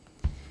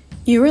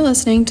You are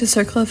listening to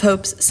Circle of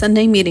Hope's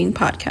Sunday Meeting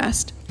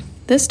podcast.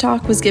 This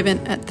talk was given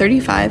at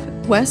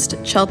 35 West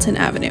Shelton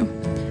Avenue.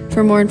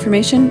 For more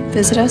information,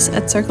 visit us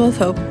at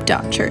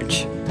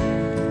circleofhope.church.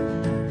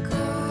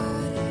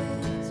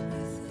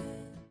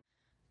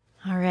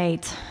 All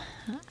right.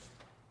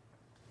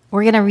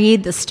 We're going to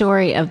read the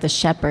story of the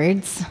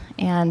shepherds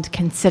and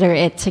consider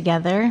it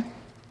together.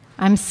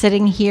 I'm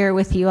sitting here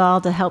with you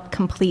all to help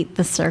complete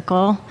the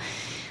circle.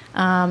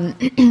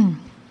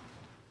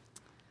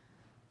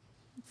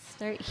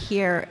 Start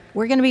here.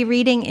 We're going to be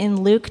reading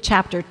in Luke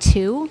chapter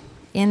 2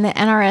 in the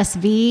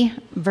NRSV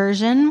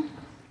version.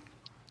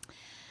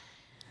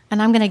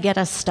 And I'm going to get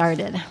us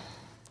started.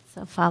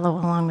 So follow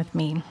along with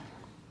me.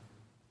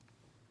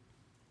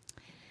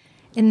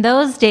 In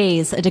those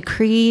days, a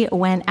decree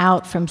went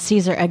out from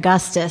Caesar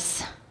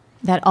Augustus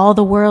that all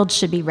the world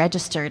should be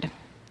registered.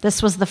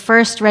 This was the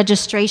first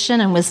registration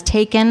and was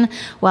taken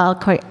while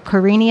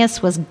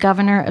Quirinius was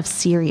governor of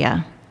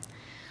Syria.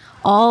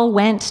 All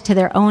went to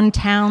their own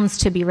towns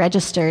to be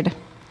registered.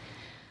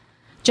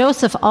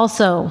 Joseph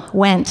also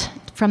went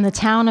from the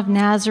town of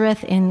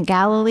Nazareth in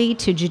Galilee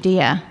to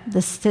Judea,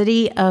 the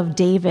city of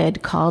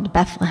David called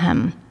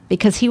Bethlehem,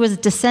 because he was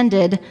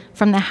descended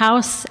from the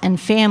house and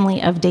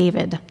family of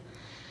David.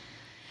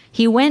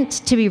 He went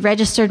to be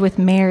registered with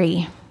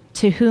Mary,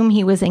 to whom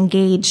he was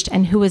engaged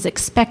and who was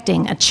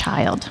expecting a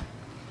child.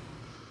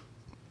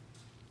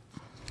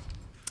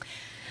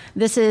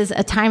 This is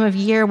a time of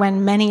year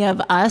when many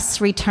of us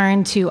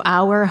return to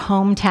our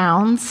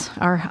hometowns,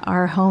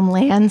 our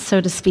homeland, so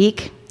to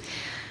speak.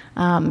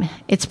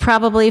 It's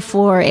probably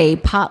for a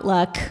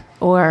potluck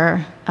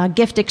or a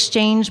gift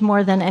exchange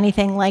more than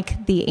anything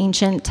like the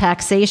ancient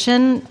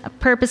taxation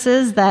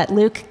purposes that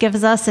Luke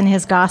gives us in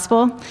his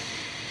gospel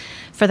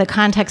for the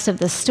context of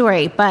this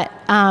story. But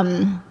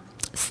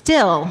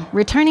still,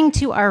 returning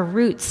to our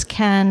roots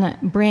can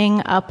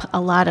bring up a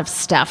lot of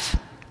stuff.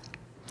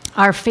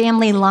 Our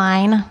family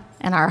line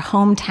and our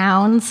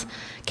hometowns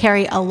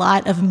carry a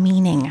lot of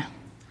meaning.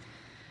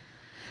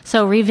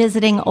 So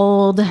revisiting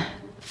old,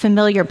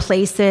 familiar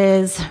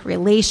places,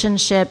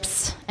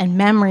 relationships, and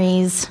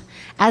memories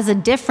as a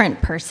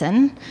different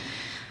person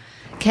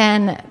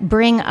can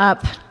bring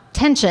up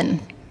tension,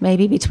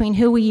 maybe between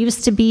who we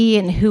used to be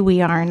and who we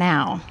are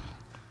now.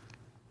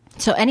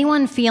 So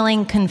anyone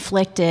feeling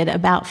conflicted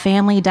about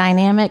family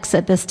dynamics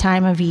at this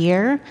time of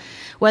year,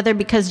 whether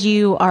because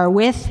you are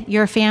with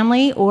your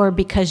family or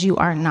because you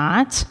are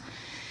not,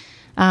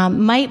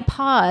 might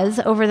pause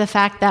over the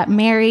fact that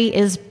Mary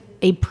is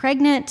a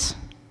pregnant,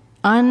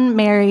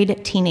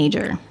 unmarried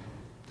teenager.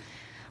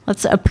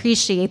 Let's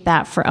appreciate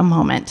that for a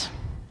moment.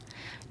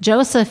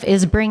 Joseph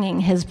is bringing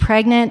his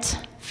pregnant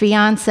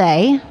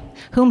fiancée,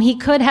 whom he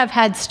could have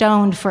had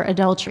stoned for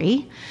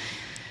adultery,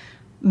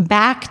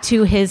 back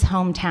to his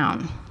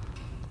hometown.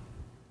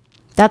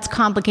 That's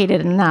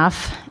complicated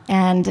enough,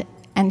 and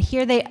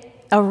here they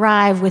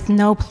arrive with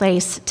no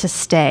place to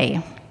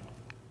stay.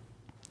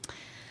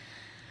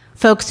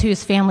 Folks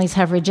whose families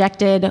have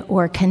rejected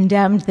or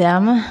condemned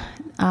them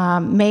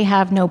may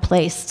have no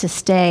place to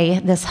stay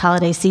this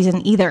holiday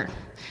season either.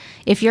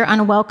 If you're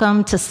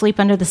unwelcome to sleep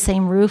under the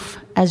same roof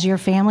as your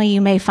family,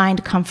 you may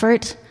find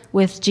comfort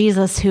with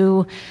Jesus,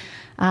 who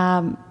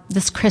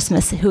this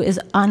Christmas, who is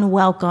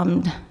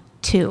unwelcomed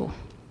too.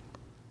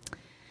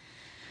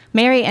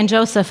 Mary and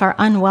Joseph are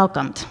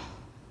unwelcomed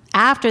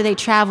after they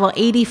travel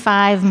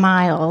 85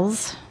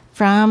 miles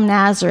from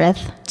Nazareth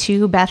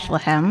to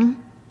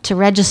Bethlehem to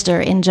register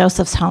in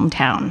Joseph's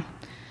hometown.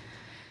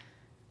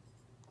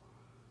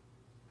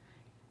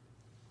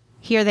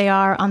 Here they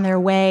are on their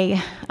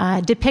way,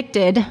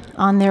 depicted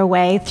on their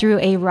way through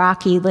a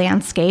rocky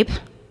landscape.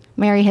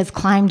 Mary has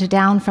climbed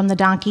down from the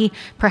donkey,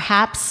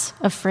 perhaps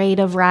afraid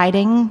of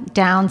riding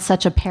down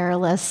such a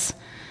perilous,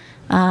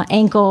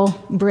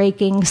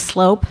 ankle-breaking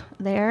slope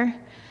there.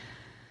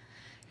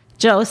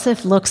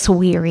 Joseph looks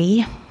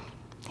weary.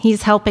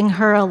 He's helping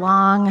her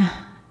along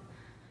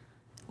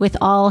with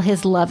all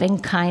his loving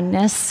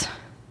kindness.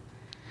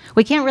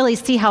 We can't really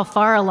see how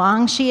far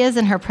along she is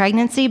in her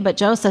pregnancy, but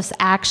Joseph's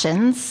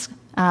actions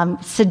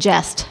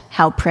suggest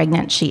how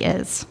pregnant she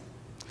is.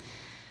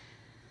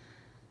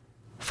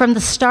 From the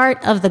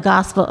start of the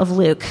Gospel of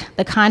Luke,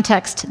 the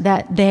context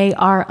that they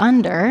are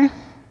under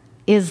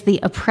is the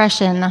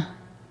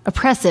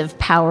oppressive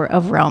power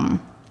of Rome.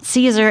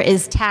 Caesar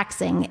is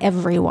taxing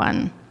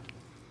everyone.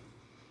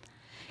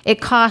 It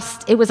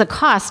was a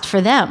cost for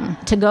them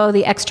to go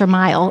the extra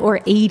mile, or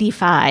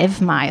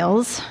 85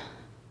 miles.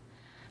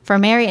 For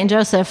Mary and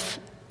Joseph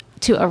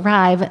to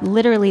arrive,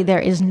 literally there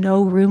is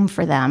no room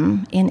for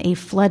them in a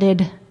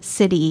flooded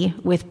city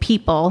with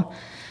people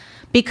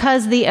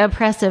because the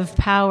oppressive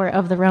power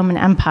of the Roman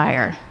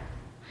Empire.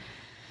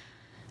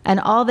 And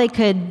all they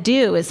could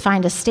do is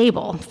find a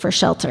stable for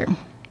shelter.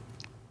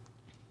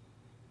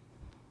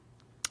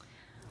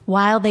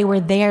 While they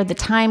were there, the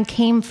time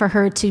came for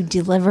her to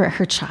deliver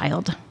her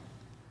child.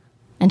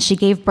 And she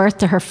gave birth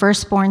to her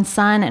firstborn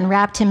son and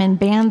wrapped him in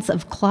bands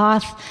of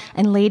cloth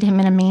and laid him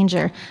in a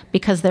manger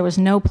because there was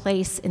no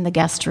place in the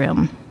guest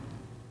room.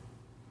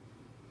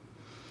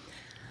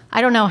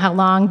 I don't know how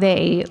long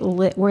they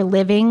were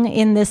living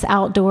in this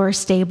outdoor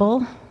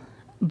stable,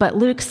 but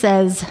Luke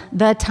says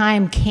the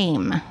time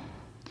came,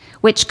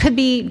 which could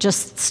be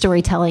just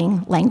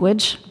storytelling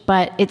language,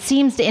 but it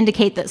seems to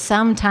indicate that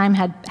some time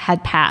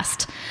had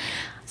passed.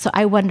 So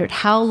I wondered,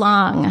 how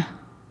long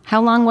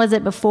was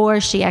it before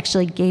she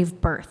actually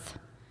gave birth?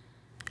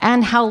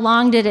 And how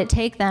long did it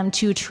take them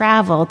to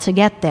travel to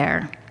get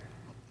there?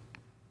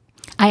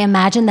 I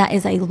imagine that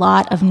is a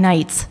lot of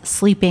nights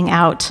sleeping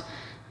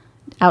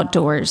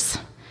outdoors.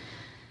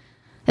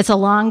 It's a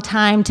long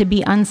time to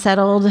be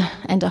unsettled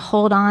and to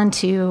hold on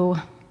to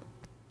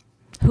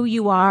who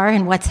you are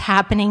and what's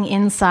happening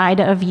inside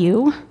of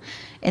you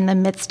in the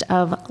midst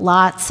of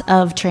lots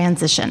of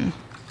transition.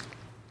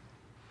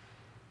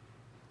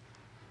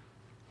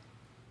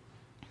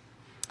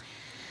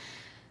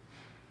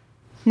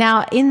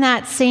 Now, in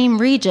that same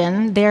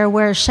region, there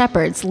were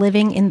shepherds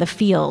living in the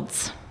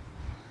fields.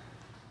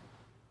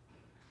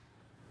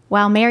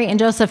 While Mary and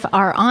Joseph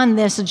are on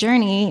this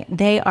journey,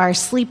 they are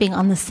sleeping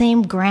on the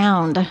same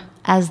ground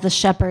as the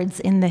shepherds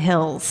in the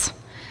hills.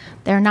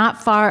 They're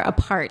not far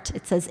apart.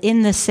 It says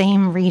in the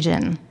same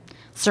region,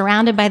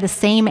 surrounded by the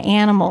same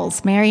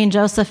animals. Mary and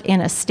Joseph in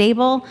a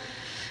stable,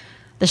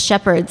 the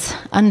shepherds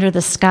under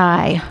the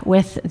sky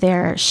with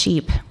their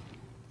sheep.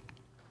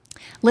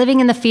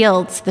 Living in the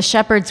fields, the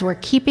shepherds were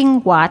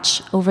keeping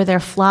watch over their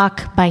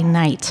flock by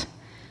night.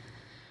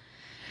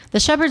 The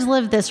shepherds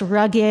lived this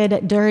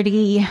rugged,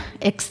 dirty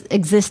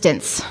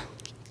existence,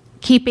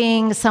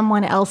 keeping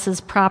someone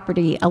else's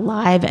property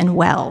alive and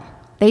well.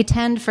 They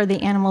tend for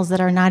the animals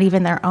that are not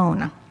even their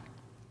own.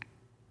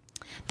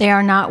 They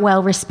are not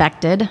well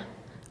respected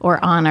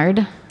or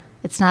honored.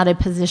 It's not a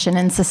position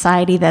in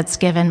society that's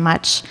given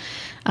much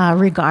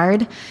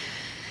regard.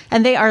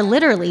 And they are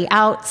literally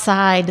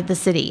outside the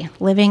city,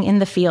 living in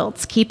the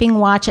fields, keeping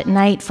watch at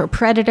night for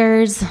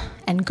predators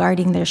and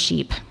guarding their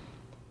sheep.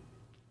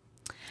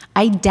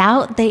 I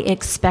doubt they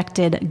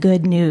expected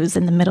good news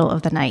in the middle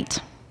of the night.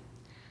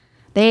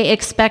 They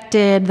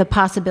expected the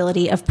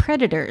possibility of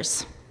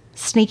predators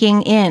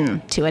sneaking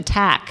in to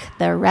attack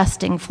the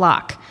resting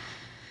flock.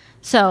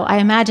 So I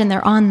imagine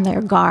they're on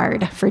their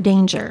guard for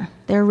danger.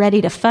 They're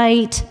ready to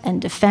fight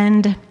and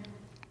defend.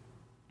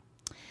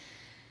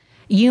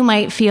 You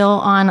might feel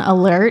on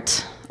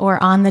alert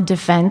or on the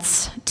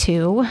defense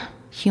too.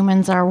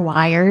 Humans are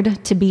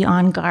wired to be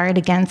on guard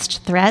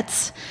against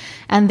threats,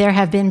 and there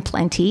have been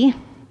plenty,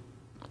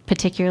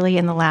 particularly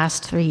in the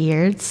last 3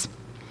 years.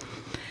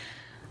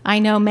 I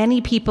know many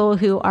people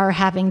who are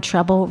having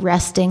trouble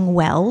resting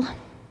well,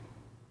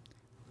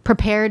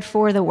 prepared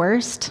for the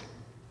worst,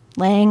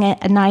 laying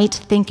at night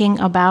thinking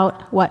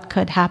about what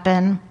could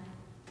happen,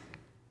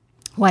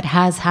 what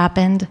has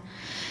happened.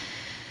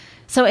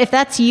 So if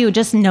that's you,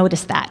 just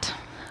notice that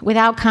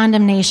without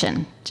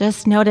condemnation.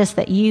 Just notice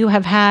that you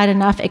have had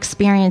enough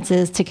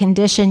experiences to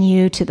condition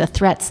you to the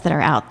threats that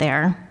are out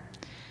there.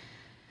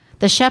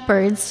 The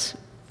shepherds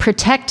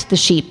protect the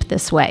sheep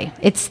this way.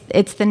 It's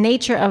the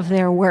nature of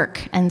their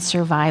work and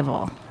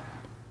survival.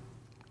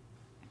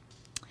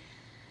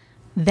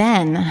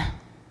 Then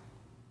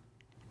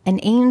an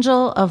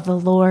angel of the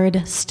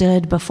Lord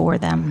stood before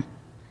them,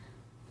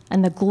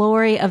 and the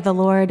glory of the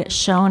Lord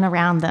shone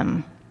around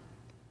them.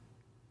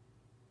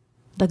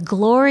 The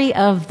glory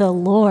of the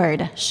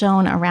Lord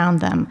shone around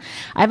them.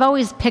 I've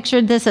always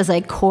pictured this as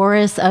a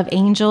chorus of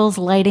angels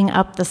lighting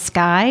up the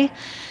sky.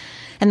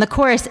 And the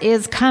chorus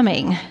is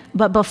coming.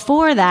 But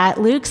before that,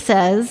 Luke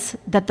says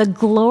that the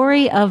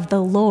glory of the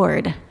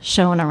Lord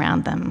shone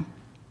around them.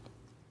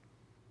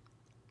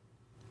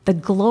 The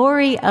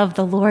glory of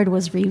the Lord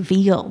was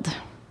revealed.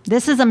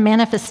 This is a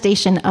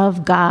manifestation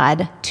of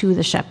God to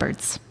the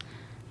shepherds,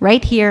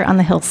 right here on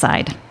the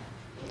hillside.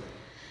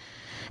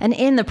 And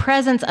in the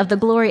presence of the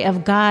glory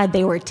of God,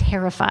 they were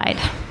terrified.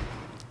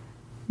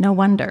 No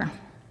wonder.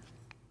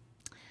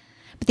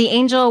 But the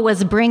angel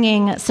was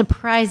bringing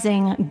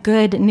surprising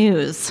good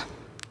news.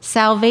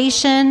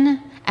 Salvation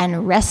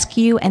and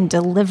rescue and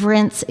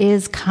deliverance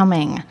is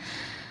coming.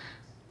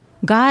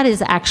 God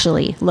is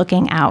actually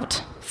looking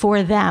out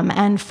for them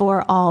and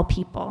for all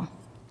people.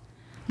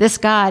 This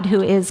God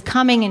who is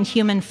coming in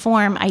human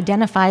form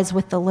identifies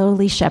with the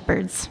lowly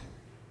shepherds.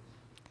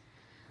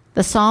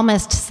 The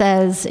psalmist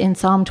says in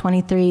Psalm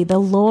 23, "The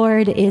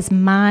Lord is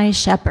my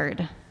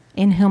shepherd,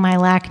 in whom I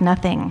lack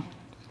nothing."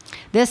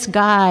 This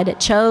God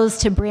chose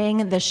to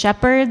bring the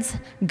shepherds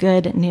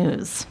good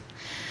news.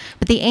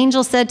 But the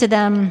angel said to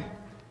them,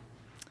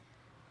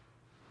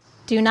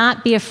 "Do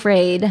not be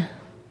afraid.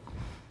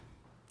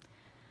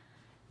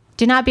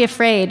 Do not be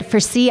afraid, for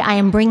see, I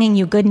am bringing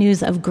you good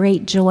news of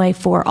great joy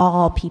for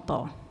all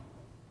people.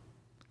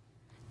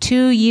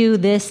 To you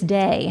this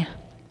day,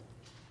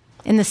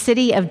 in the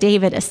city of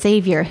David, a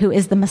Savior who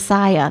is the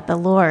Messiah, the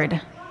Lord.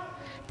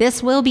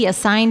 This will be a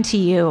sign to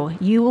you.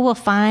 You will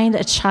find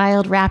a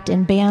child wrapped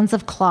in bands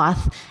of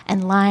cloth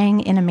and lying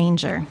in a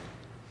manger."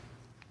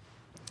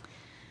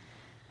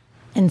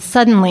 And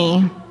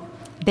suddenly,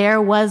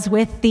 there was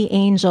with the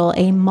angel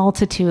a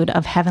multitude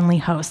of heavenly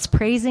hosts,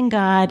 praising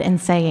God and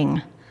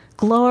saying,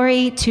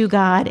 Glory to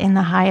God in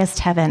the highest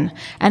heaven,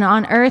 and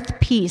on earth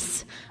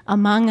peace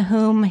among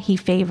whom he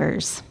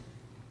favors.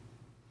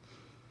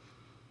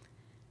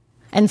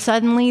 And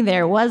suddenly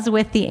there was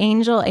with the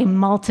angel a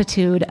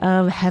multitude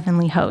of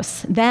heavenly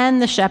hosts. Then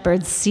the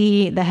shepherds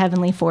see the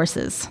heavenly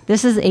forces.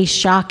 This is a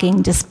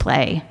shocking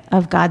display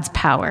of God's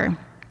power.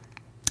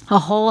 A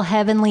whole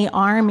heavenly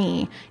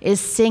army is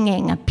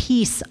singing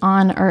peace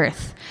on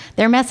earth.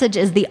 Their message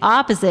is the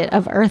opposite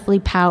of earthly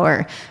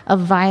power, of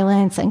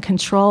violence and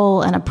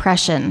control and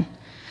oppression.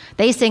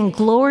 They sing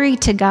glory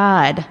to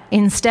God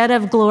instead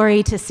of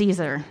glory to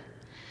Caesar.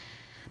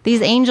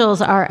 These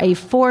angels are a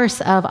force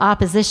of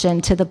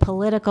opposition to the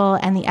political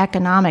and the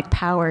economic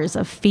powers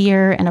of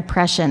fear and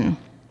oppression.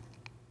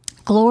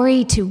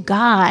 Glory to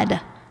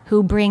God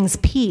who brings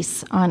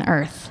peace on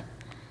earth.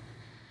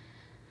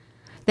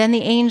 Then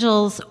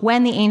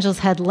when the angels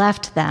had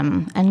left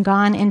them and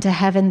gone into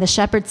heaven, the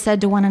shepherds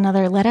said to one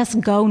another, "Let us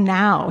go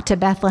now to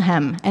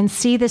Bethlehem and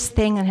see this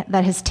thing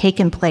that has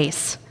taken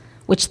place,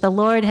 which the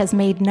Lord has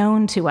made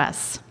known to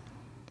us."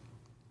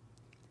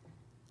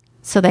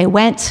 So they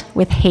went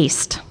with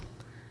haste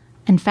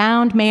and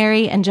found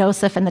Mary and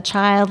Joseph and the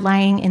child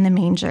lying in the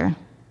manger.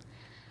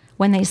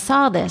 When they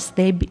saw this,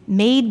 they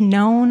made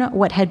known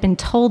what had been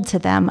told to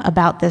them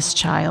about this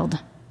child.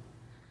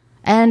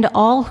 And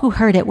all who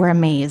heard it were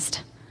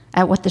amazed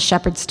at what the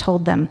shepherds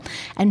told them.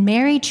 And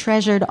Mary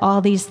treasured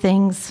all these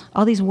things,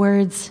 all these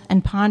words,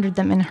 and pondered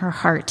them in her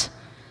heart.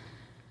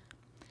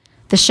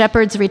 The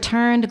shepherds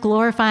returned,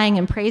 glorifying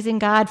and praising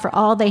God for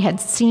all they had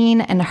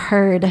seen and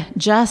heard,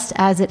 just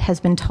as it has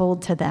been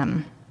told to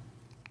them.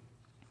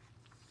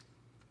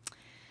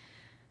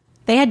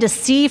 They had to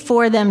see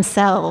for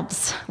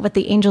themselves what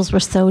the angels were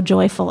so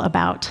joyful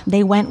about.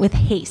 They went with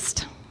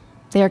haste.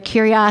 Their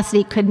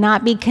curiosity could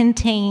not be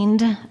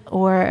contained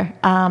or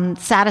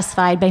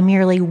satisfied by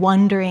merely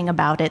wondering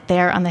about it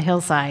there on the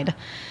hillside.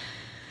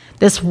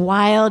 This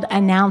wild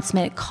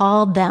announcement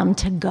called them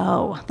to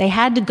go. They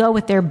had to go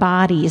with their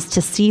bodies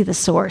to see the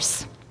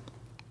source.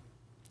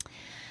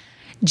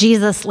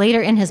 Jesus, later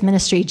in his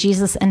ministry,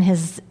 Jesus and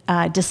his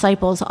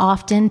disciples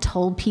often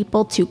told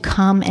people to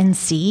come and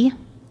see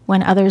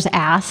when others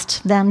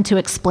asked them to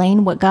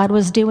explain what God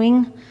was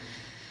doing.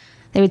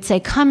 They would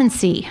say, "Come and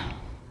see."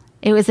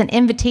 It was an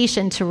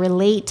invitation to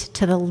relate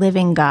to the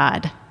living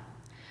God.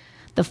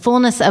 The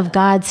fullness of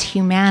God's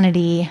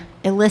humanity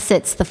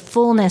elicits the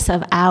fullness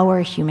of our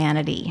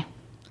humanity.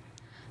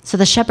 So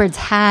the shepherds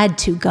had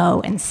to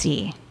go and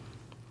see.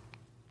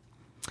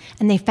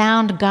 And they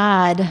found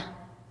God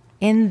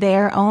in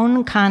their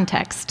own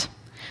context.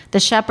 The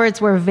shepherds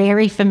were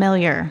very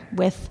familiar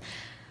with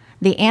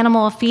the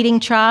animal feeding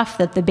trough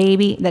that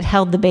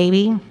held the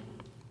baby.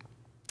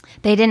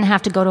 They didn't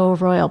have to go to a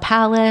royal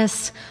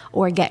palace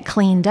or get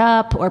cleaned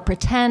up or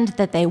pretend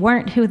that they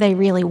weren't who they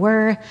really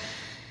were.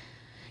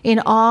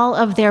 In all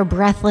of their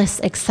breathless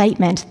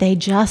excitement, they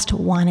just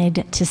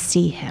wanted to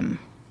see him.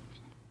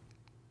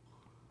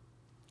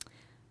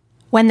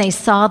 When they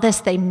saw this,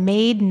 they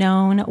made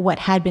known what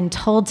had been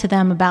told to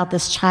them about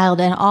this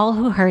child, and all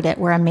who heard it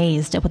were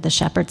amazed at what the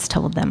shepherds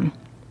told them.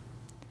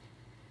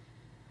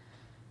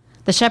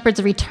 The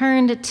shepherds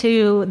returned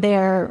to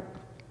their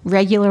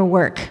regular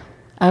work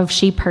of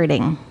sheep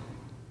herding,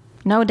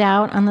 no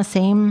doubt on the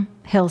same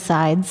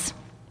hillsides,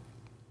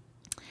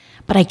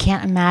 but I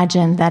can't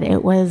imagine that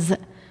it was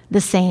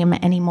the same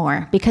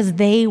anymore because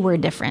they were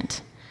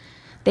different.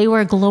 They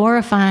were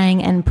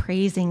glorifying and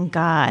praising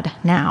God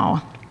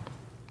now,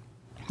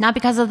 not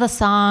because of the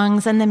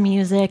songs and the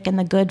music and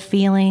the good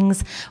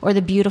feelings or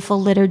the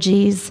beautiful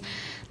liturgies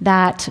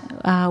that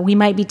we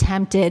might be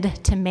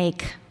tempted to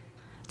make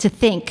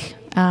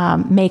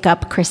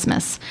up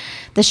Christmas.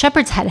 The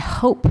shepherds had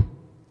hope.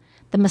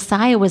 The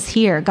Messiah was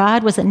here.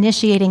 God was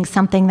initiating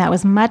something that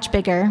was much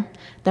bigger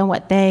than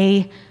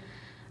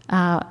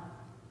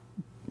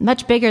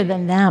much bigger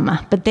than them,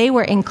 but they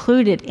were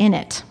included in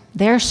it.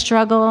 Their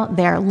struggle,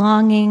 their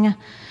longing,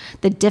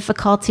 the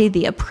difficulty,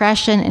 the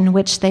oppression in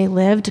which they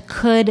lived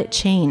could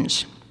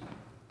change.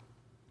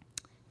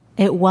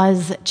 It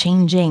was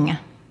changing.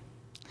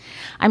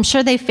 I'm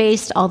sure they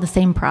faced all the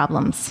same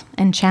problems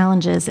and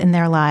challenges in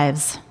their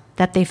lives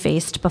that they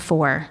faced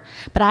before,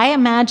 but I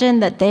imagine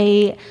that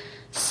they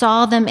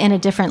saw them in a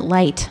different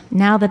light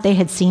now that they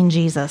had seen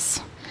Jesus.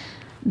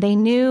 They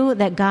knew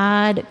that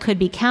God could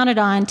be counted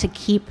on to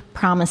keep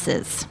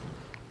promises.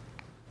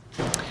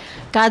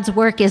 God's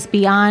work is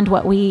beyond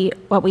what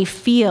we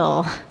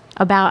feel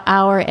about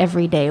our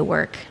everyday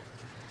work.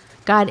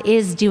 God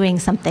is doing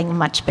something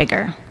much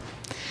bigger.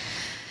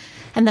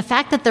 And the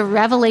fact that the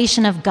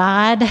revelation of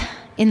God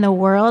in the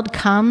world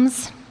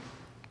comes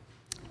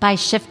by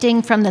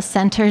shifting from the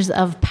centers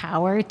of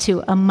power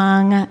to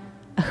among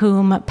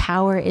whom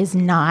power is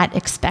not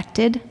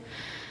expected,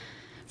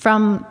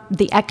 from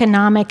the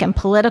economic and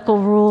political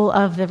rule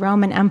of the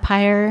Roman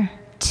Empire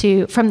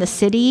from the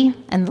city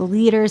and the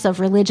leaders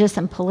of religious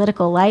and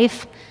political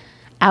life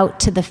out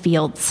to the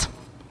fields,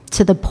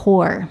 to the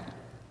poor,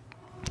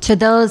 to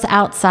those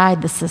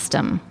outside the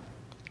system.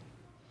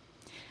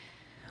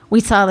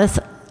 We saw this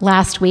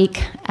last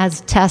week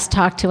as Tess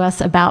talked to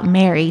us about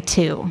Mary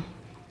too.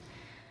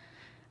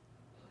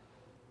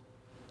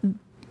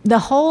 The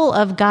whole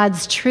of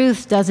God's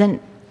truth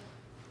doesn't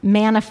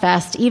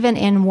manifest even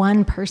in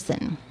one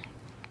person,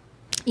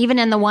 even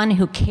in the one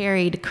who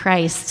carried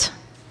Christ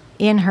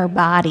in her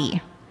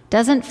body,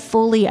 doesn't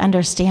fully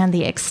understand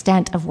the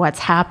extent of what's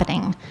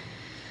happening.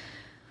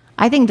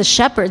 I think the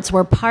shepherds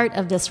were part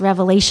of this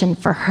revelation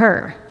for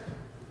her.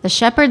 The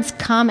shepherds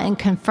come and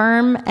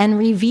confirm and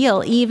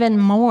reveal even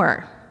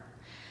more.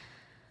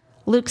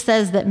 Luke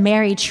says that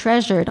Mary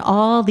treasured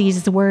all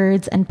these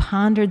words and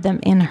pondered them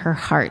in her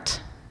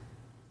heart.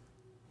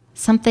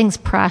 Something's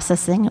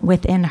processing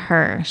within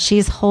her.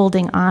 She's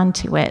holding on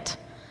to it.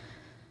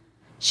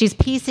 She's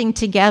piecing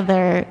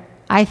together,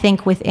 I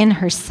think, within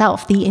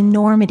herself, the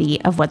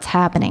enormity of what's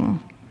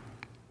happening.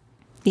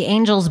 The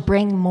angels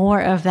bring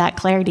more of that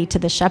clarity to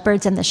the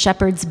shepherds, and the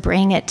shepherds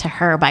bring it to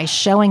her by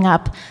showing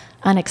up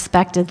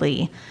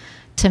unexpectedly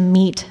to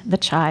meet the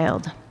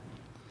child.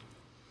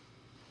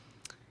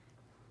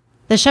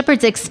 The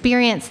shepherds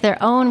experience their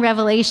own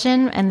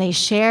revelation, and they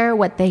share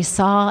what they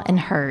saw and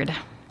heard.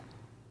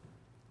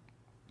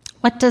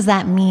 What does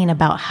that mean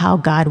about how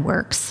God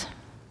works?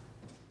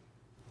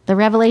 The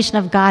revelation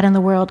of God in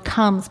the world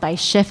comes by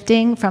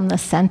shifting from the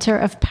center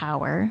of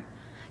power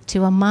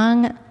to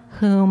among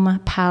whom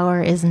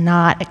power is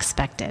not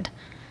expected.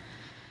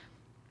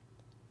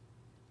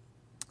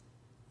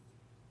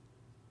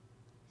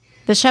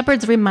 The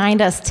shepherds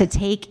remind us to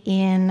take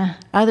in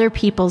other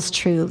people's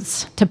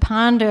truths, to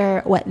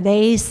ponder what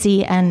they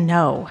see and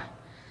know.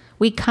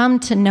 We come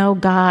to know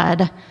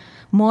God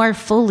more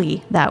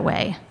fully that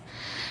way,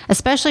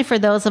 especially for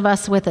those of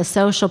us with a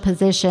social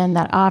position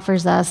that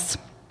offers us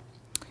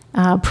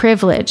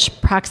privilege,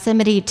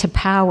 proximity to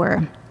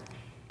power.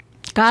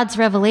 God's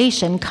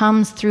revelation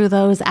comes through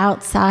those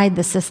outside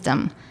the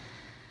system.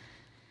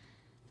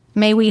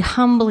 May we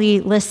humbly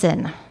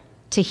listen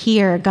to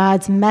hear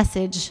God's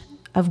message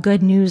of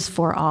good news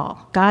for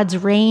all. God's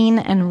reign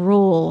and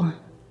rule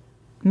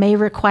may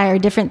require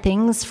different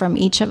things from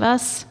each of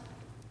us,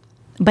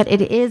 but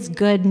it is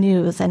good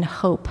news and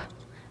hope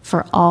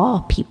for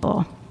all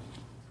people.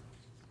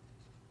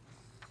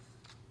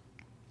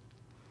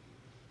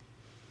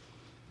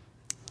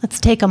 Let's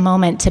take a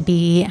moment to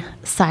be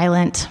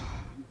silent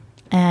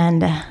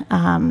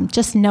and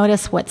just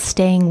notice what's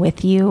staying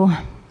with you,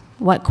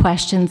 what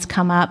questions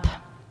come up,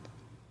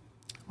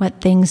 what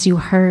things you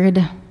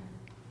heard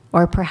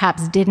or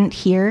perhaps didn't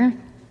hear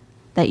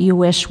that you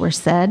wish were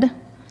said,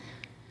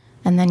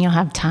 and then you'll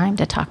have time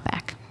to talk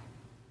back.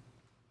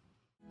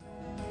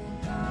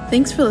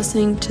 Thanks for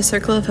listening to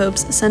Circle of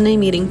Hope's Sunday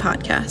Meeting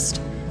podcast.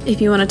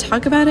 If you want to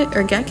talk about it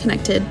or get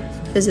connected,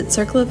 visit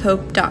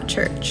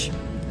circleofhope.church.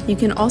 You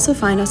can also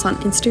find us on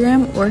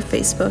Instagram or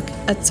Facebook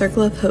at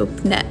Circle of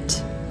Hope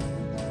Net.